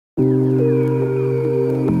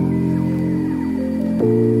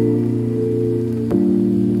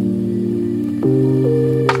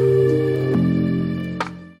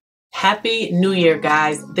new year,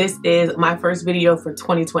 guys. This is my first video for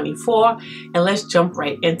 2024, and let's jump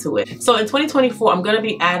right into it. So in 2024, I'm going to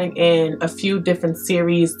be adding in a few different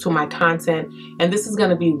series to my content, and this is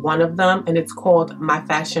going to be one of them, and it's called My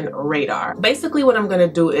Fashion Radar. Basically what I'm going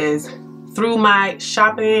to do is, through my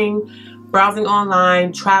shopping, browsing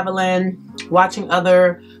online, traveling, watching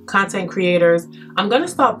other content creators, I'm going to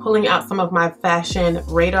start pulling out some of my fashion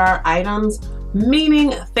radar items,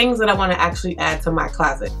 meaning things that I want to actually add to my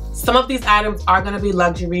closet. Some of these items are going to be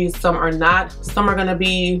luxuries, some are not. Some are going to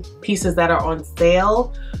be pieces that are on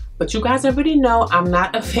sale. But you guys already know I'm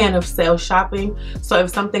not a fan of sale shopping. So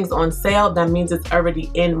if something's on sale, that means it's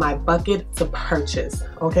already in my bucket to purchase,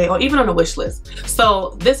 okay? Or even on a wish list.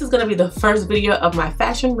 So this is gonna be the first video of my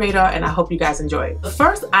fashion radar, and I hope you guys enjoy it. The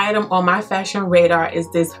first item on my fashion radar is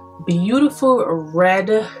this beautiful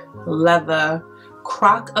red leather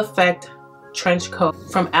croc effect trench coat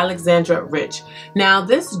from Alexandra Rich. Now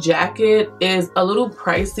this jacket is a little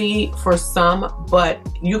pricey for some, but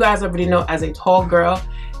you guys already know, as a tall girl,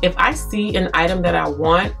 if I see an item that I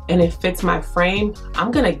want and it fits my frame,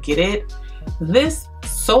 I'm gonna get it. This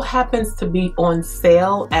so happens to be on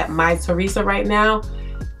sale at My Teresa right now,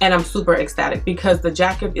 and I'm super ecstatic because the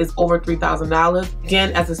jacket is over $3,000.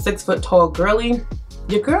 Again, as a 6 foot tall girly,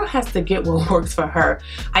 your girl has to get what works for her.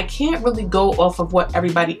 I can't really go off of what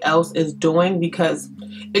everybody else is doing because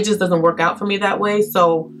it just doesn't work out for me that way.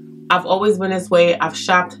 So I've always been this way. I've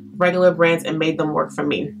shopped regular brands and made them work for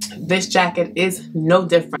me. This jacket is no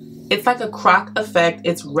different. It's like a croc effect.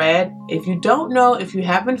 It's red. If you don't know, if you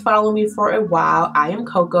haven't followed me for a while, I am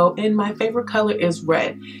Coco and my favorite color is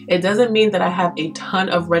red. It doesn't mean that I have a ton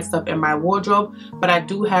of red stuff in my wardrobe, but I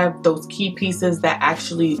do have those key pieces that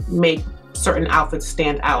actually make certain outfits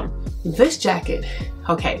stand out. This jacket,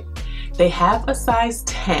 okay, they have a size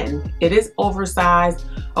 10. It is oversized.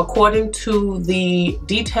 According to the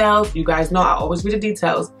details, you guys know I always read the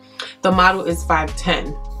details, the model is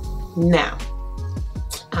 5'10". Now,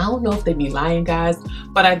 I don't know if they be lying, guys,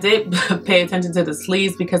 but I did pay attention to the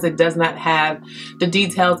sleeves because it does not have the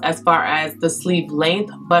details as far as the sleeve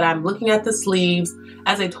length, but I'm looking at the sleeves.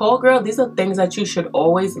 As a tall girl, these are things that you should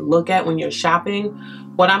always look at when you're shopping.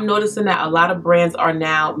 What I'm noticing that a lot of brands are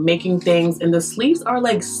now making things and the sleeves are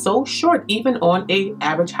like so short, even on a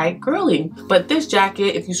average height girly. But this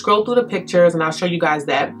jacket, if you scroll through the pictures, and I'll show you guys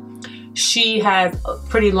that, she has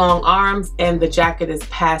pretty long arms and the jacket is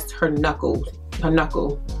past her knuckle,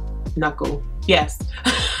 yes.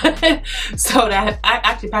 So that I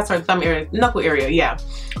actually passed her thumb area, knuckle area, yeah.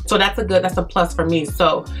 So that's a plus for me.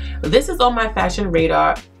 So this is on my fashion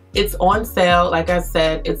radar. It's on sale. Like I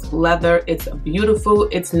said, it's leather. It's beautiful.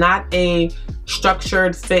 It's not a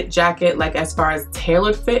structured fit jacket, like as far as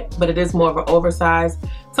tailored fit, but it is more of an oversized,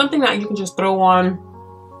 something that you can just throw on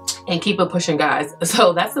and keep it pushing, guys.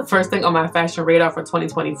 So that's the first thing on my fashion radar for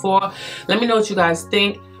 2024. Let me know what you guys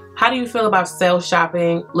think. How do you feel about sale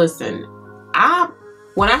shopping? Listen,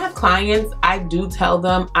 when I have clients, I do tell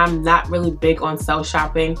them I'm not really big on sale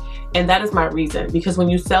shopping, and that is my reason. Because when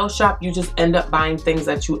you sale shop, you just end up buying things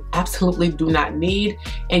that you absolutely do not need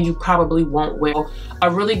and you probably won't wear.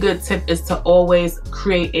 A really good tip is to always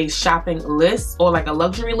create a shopping list, or like a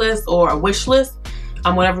luxury list or a wish list,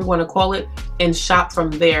 whatever you want to call it, and shop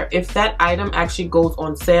from there. If that item actually goes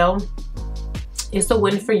on sale, it's a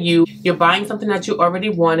win for you. You're buying something that you already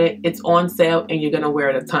wanted, it's on sale, and you're gonna wear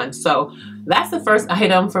it a ton. So that's the first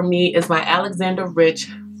item for me, is my Alexandra Rich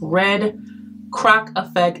red croc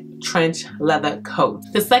effect trench leather coat.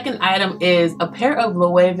 The second item is a pair of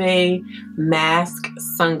Loewe mask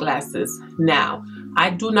sunglasses. Now, I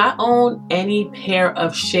do not own any pair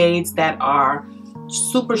of shades that are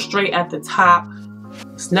super straight at the top.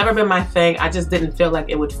 It's never been my thing. I just didn't feel like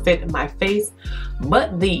it would fit my face.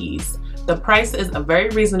 But these, the price is very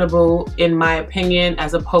reasonable in my opinion,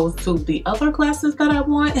 as opposed to the other glasses that I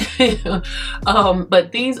want.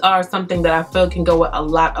 But these are something that I feel can go with a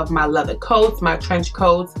lot of my leather coats, my trench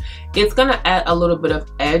coats. It's gonna add a little bit of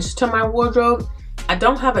edge to my wardrobe. I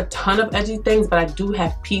don't have a ton of edgy things, but I do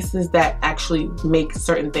have pieces that actually make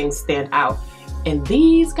certain things stand out. And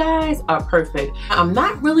these guys are perfect. I'm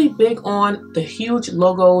not really big on the huge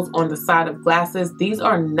logos on the side of glasses. These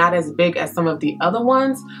are not as big as some of the other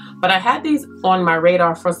ones, but I had these on my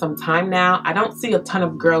radar for some time now. I don't see a ton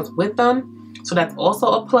of girls with them, so that's also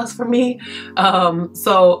a plus for me.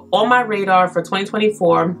 So on my radar for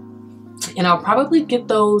 2024, and I'll probably get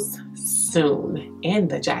those soon. and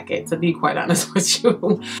the jacket, to be quite honest with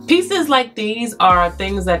you. Pieces like these are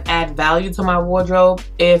things that add value to my wardrobe.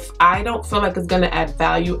 If I don't feel like it's gonna add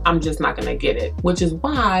value, I'm just not gonna get it, which is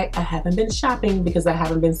why I haven't been shopping, because I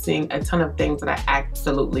haven't been seeing a ton of things that I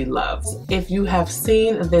absolutely love. If you have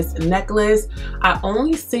seen this necklace, I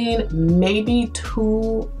only seen maybe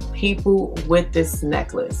 2 people with this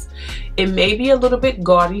necklace. It may be a little bit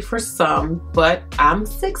gaudy for some, but I'm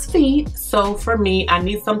 6 feet, so for me, I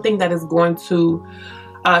need something that is going to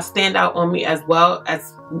stand out on me as well,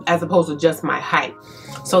 as opposed to just my height.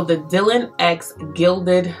 So the Dylan X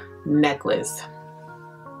gilded necklace.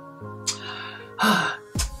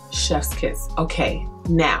 Chef's kiss. Okay,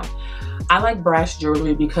 now I like brass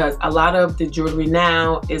jewelry because a lot of the jewelry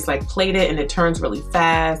now is like plated and it turns really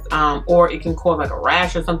fast, or it can cause like a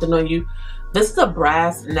rash or something on you. This is a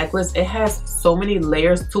brass necklace. It has so many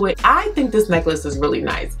layers to it. I think this necklace is really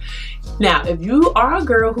nice. Now, if you are a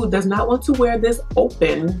girl who does not want to wear this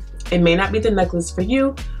open, it may not be the necklace for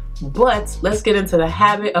you, but let's get into the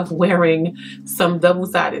habit of wearing some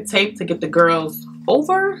double-sided tape to get the girls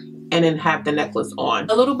over and then have the necklace on.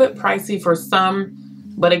 A little bit pricey for some,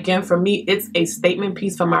 but again, for me, it's a statement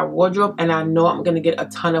piece for my wardrobe, and I know I'm gonna get a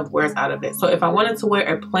ton of wears out of it. So if I wanted to wear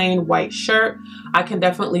a plain white shirt, I can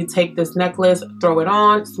definitely take this necklace, throw it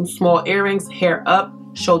on, some small earrings, hair up,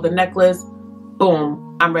 show the necklace,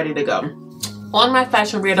 boom, I'm ready to go. On my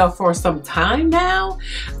fashion radar for some time now,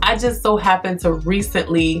 I just so happened to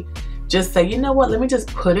recently just say, you know what, let me just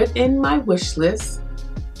put it in my wish list,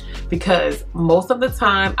 because most of the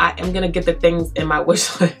time I am gonna get the things in my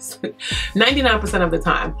wish list 99% of the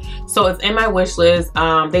time. So it's in my wish list.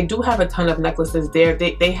 They do have a ton of necklaces there.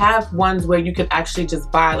 They have ones where you could actually just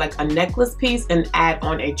buy like a necklace piece and add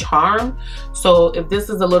on a charm. So if this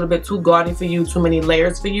is a little bit too gaudy for you, too many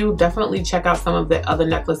layers for you, definitely check out some of the other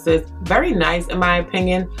necklaces. Very nice in my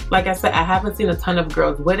opinion. Like I said, I haven't seen a ton of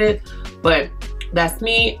girls with it, but that's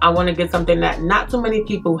me. I want to get something that not too many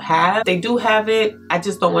people have. They do have it. I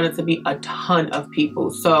just don't want it to be a ton of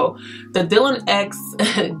people. So the Dylan X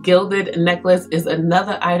gilded necklace is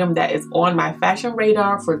another item that is on my fashion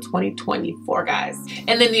radar for 2024, guys.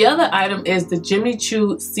 And then the other item is the Jimmy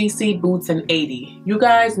Choo CC boots in 80. You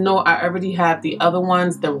guys know I already have the other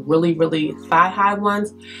ones, the really, really thigh-high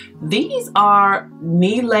ones. These are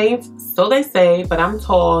knee length, so they say, but I'm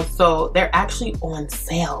tall, so they're actually on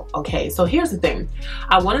sale. Okay, so here's the thing.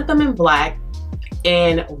 I wanted them in black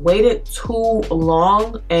and waited too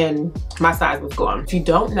long and my size was gone. If you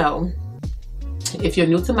don't know, if you're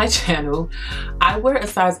new to my channel, I wear a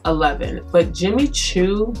size 11, but Jimmy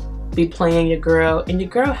Choo be playing your girl, and your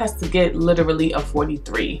girl has to get literally a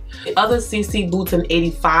 43. The other CC boots in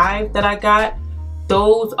 85 that I got,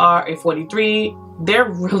 those are a 43. They're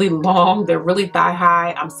really long, they're really thigh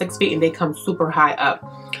high. I'm 6 feet and they come super high up.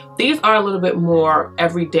 These are a little bit more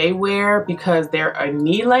everyday wear because they're a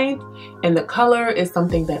knee length, and the color is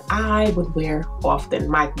something that I would wear often.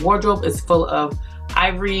 My wardrobe is full of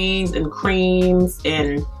ivories and creams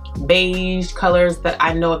and beige colors that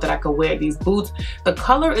I know that I could wear these boots. The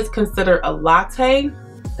color is considered a latte.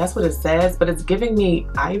 That's what it says, but it's giving me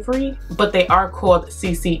ivory. But they are called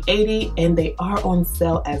CC80 and they are on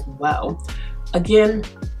sale as well. Again,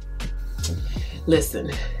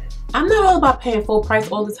 listen, I'm not all about paying full price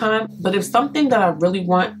all the time, but if something that I really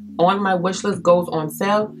want on my wish list goes on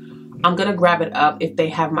sale, I'm gonna grab it up if they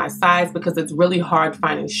have my size, because it's really hard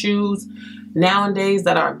finding shoes nowadays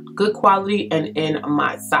that are good quality and in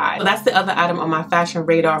my size. So that's the other item on my fashion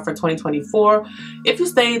radar for 2024. If you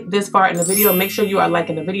stayed this far in the video, make sure you are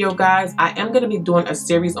liking the video, guys. I am going to be doing a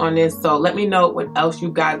series on this, so let me know what else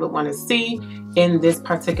you guys would want to see in this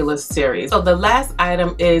particular series. So the last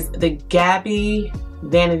item is the Gabby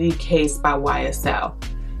vanity case by YSL.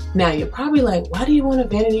 Now you're probably like, why do you want a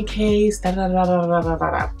vanity case? Da, da, da, da, da,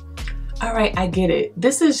 da, da. All right, I get it.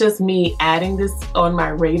 This is just me adding this on my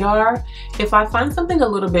radar. If I find something a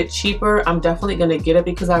little bit cheaper, I'm definitely gonna get it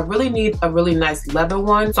because I really need a really nice leather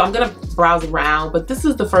one. So I'm gonna browse around, but this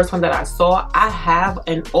is the first one that I saw. I have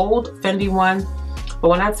an old Fendi one, but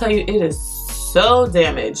when I tell you, it is so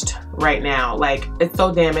damaged right now. Like, it's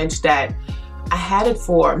so damaged that I had it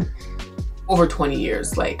for over 20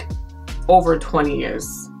 years, like over 20 years.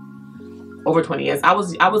 Over 20 years. I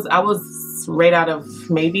was right out of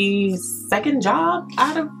maybe second job,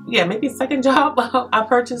 maybe second job. I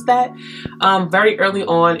purchased that very early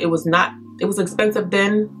on. It was expensive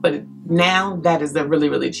then, but now that is a really,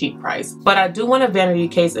 really cheap price. But I do want a vanity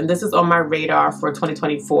case, and this is on my radar for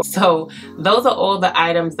 2024. So those are all the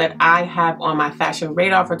items that I have on my fashion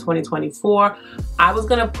radar for 2024. I was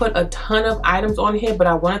gonna put a ton of items on here, but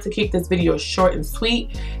I wanted to keep this video short and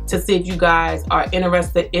sweet to see if you guys are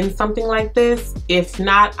interested in something like this. If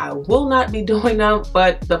not, I will not be doing them,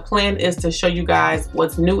 but the plan is to show you guys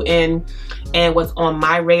what's new in and what's on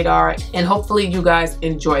my radar, and hopefully you guys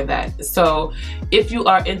enjoy that. So if you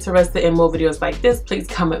are interested in more videos like this, please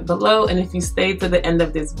comment below, and if you stayed to the end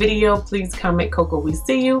of this video, please comment Coco we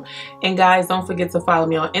see you. And guys, don't forget to follow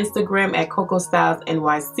me on Instagram at Coco Styles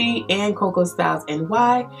NYC and Coco Styles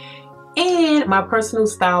NY, and my personal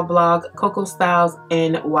style blog, Coco Styles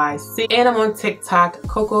NYC, and I'm on TikTok,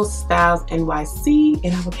 Coco Styles NYC,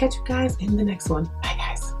 and I will catch you guys in the next one.